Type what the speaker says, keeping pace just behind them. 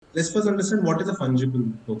let's first understand what is a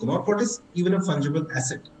fungible token or what is even a fungible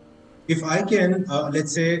asset. If I can,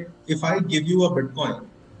 let's say, if I give you a Bitcoin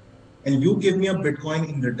and you give me a Bitcoin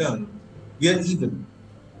in return, we are even.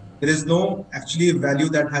 There is no actually value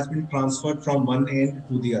that has been transferred from one end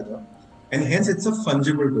to the other, and hence it's a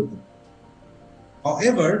fungible token.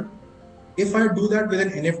 However, if I do that with an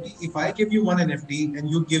NFT, if I give you one NFT and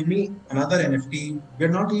you give me another NFT, we're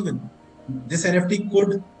not even. This NFT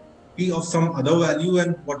could be of some other value,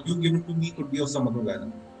 and what you give to me could be of some other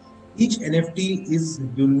value. Each NFT is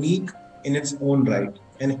unique in its own right,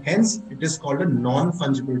 and hence it is called a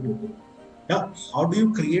non-fungible token. Now, how do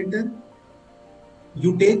you create them?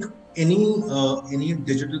 You take any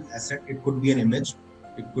digital asset. It could be an image,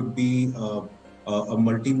 it could be a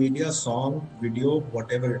multimedia song, video,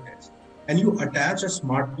 whatever it is, and you attach a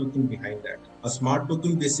smart token behind that. A smart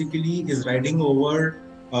token basically is riding over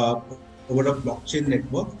a blockchain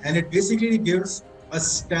network, and it basically gives a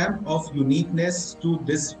stamp of uniqueness to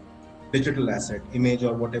this digital asset, image,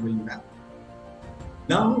 or whatever you have.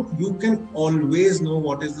 Now you can always know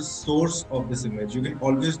what is the source of this image. You can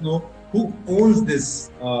always know who owns this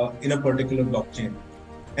in a particular blockchain.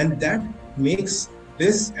 And that makes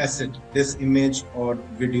this asset, this image or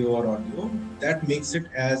video or audio, that makes it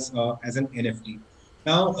as an NFT.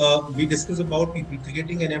 Now we discuss about people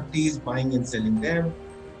creating NFTs, buying and selling them.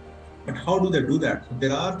 But how do they do that? So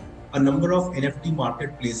there are a number of NFT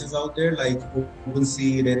marketplaces out there like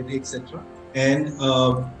OpenSea, Rarity, etc. And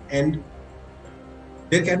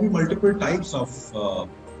there can be multiple types of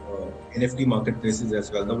NFT marketplaces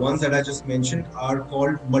as well. The ones that I just mentioned are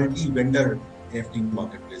called multi-vendor NFT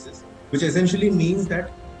marketplaces, which essentially means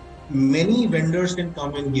that many vendors can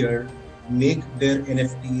come in here, make their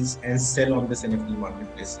NFTs and sell on this NFT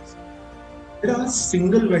marketplaces. There are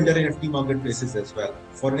single vendor NFT marketplaces as well.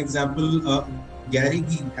 For an example, Gary,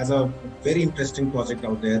 he has a very interesting project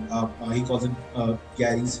out there. He calls it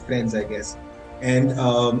Gary's Friends, I guess. And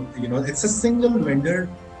it's a single vendor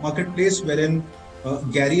marketplace wherein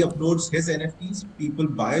Gary uploads his NFTs, people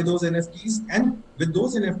buy those NFTs, and with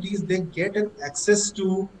those NFTs, they get an access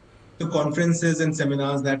to the conferences and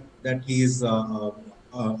seminars that he is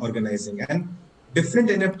organizing. And different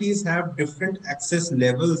NFTs have different access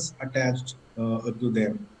levels attached to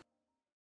them.